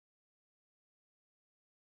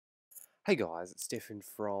Hey guys, it's Stefan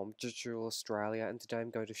from Digital Australia, and today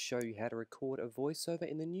I'm going to show you how to record a voiceover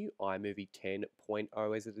in the new iMovie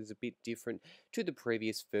 10.0 as it is a bit different to the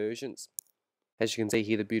previous versions. As you can see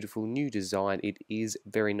here, the beautiful new design, it is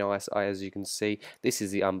very nice. As you can see, this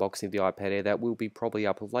is the unboxing of the iPad Air. That will be probably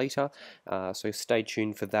up later, so stay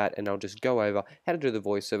tuned for that, and I'll just go over how to do the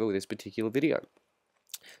voiceover with this particular video.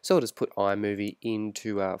 So I'll just put iMovie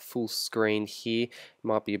into full screen here. It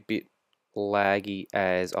might be a bit laggy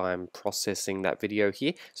as I'm processing that video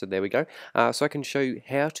here, so there we go. So I can show you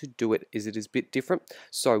how to do it as it is a bit different.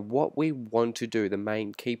 So what we want to do, the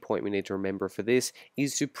main key point we need to remember for this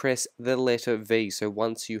is to press the letter V. So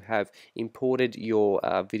once you have imported your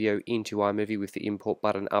video into iMovie with the import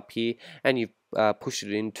button up here, and you've pushed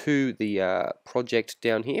it into the project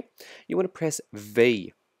down here, you want to press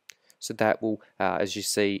V. So that will, as you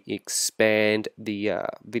see, expand the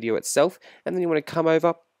video itself, and then you want to come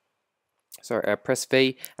over. Sorry, press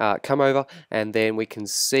V, come over, and then we can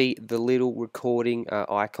see the little recording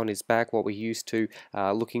icon is back, what we're used to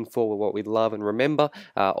looking for, what we love and remember.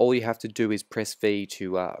 All you have to do is press V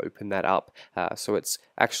to open that up. So it's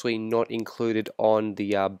actually not included on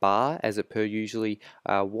the bar as it per usually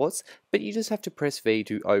was, but you just have to press V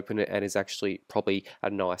to open it, and is actually probably a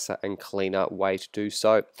nicer and cleaner way to do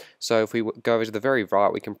so. So if we go over to the very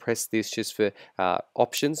right, we can press this just for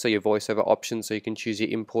options, so your voiceover options, so you can choose your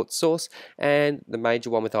import source. And the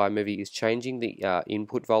major one with iMovie is changing the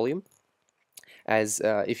input volume, as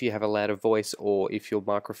if you have a louder voice or if your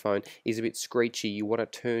microphone is a bit screechy, you want to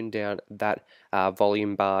turn down that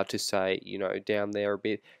volume bar to, say, down there a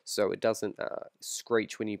bit, so it doesn't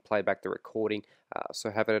screech when you play back the recording.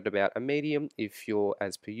 So have it at about a medium if you're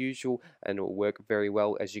as per usual, and it will work very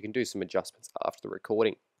well, as you can do some adjustments after the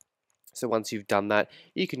recording. So once you've done that,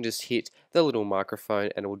 you can just hit the little microphone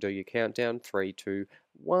and it will do your countdown, 3, 2,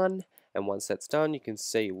 1. And once that's done, you can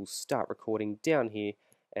see it will start recording down here,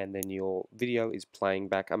 and then your video is playing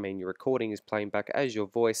back. Your recording is playing back as your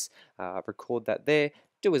voice. Record that there.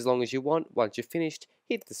 Do as long as you want. Once you're finished,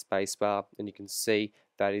 hit the space bar, and you can see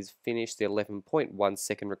that is finished, the 11.1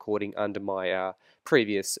 second recording under my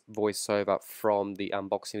previous voiceover from the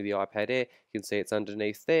unboxing of the iPad Air. You can see it's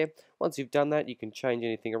underneath there. Once you've done that, you can change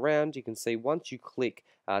anything around. You can see once you click,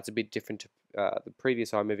 it's a bit different to the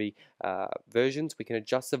previous iMovie versions. We can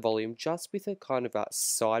adjust the volume just with a kind of a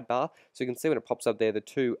sidebar. So you can see when it pops up there, the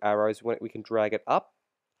two arrows, when we can drag it up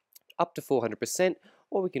to 400%,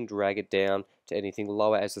 or we can drag it down to anything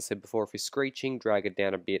lower. As I said before, if you're screeching, drag it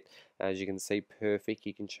down a bit. As you can see, perfect.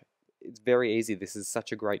 You can it's very easy. This is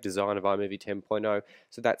such a great design of iMovie 10.0.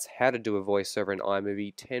 So that's how to do a voiceover in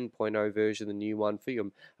iMovie 10.0 version, the new one for your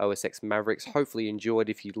OS X Mavericks. Hopefully you enjoyed.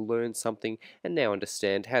 If you learned something and now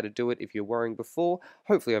understand how to do it, if you're worrying before,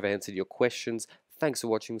 hopefully I've answered your questions. Thanks for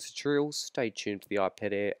watching this tutorial. Stay tuned to the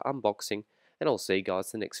iPad Air unboxing, and I'll see you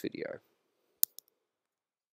guys in the next video.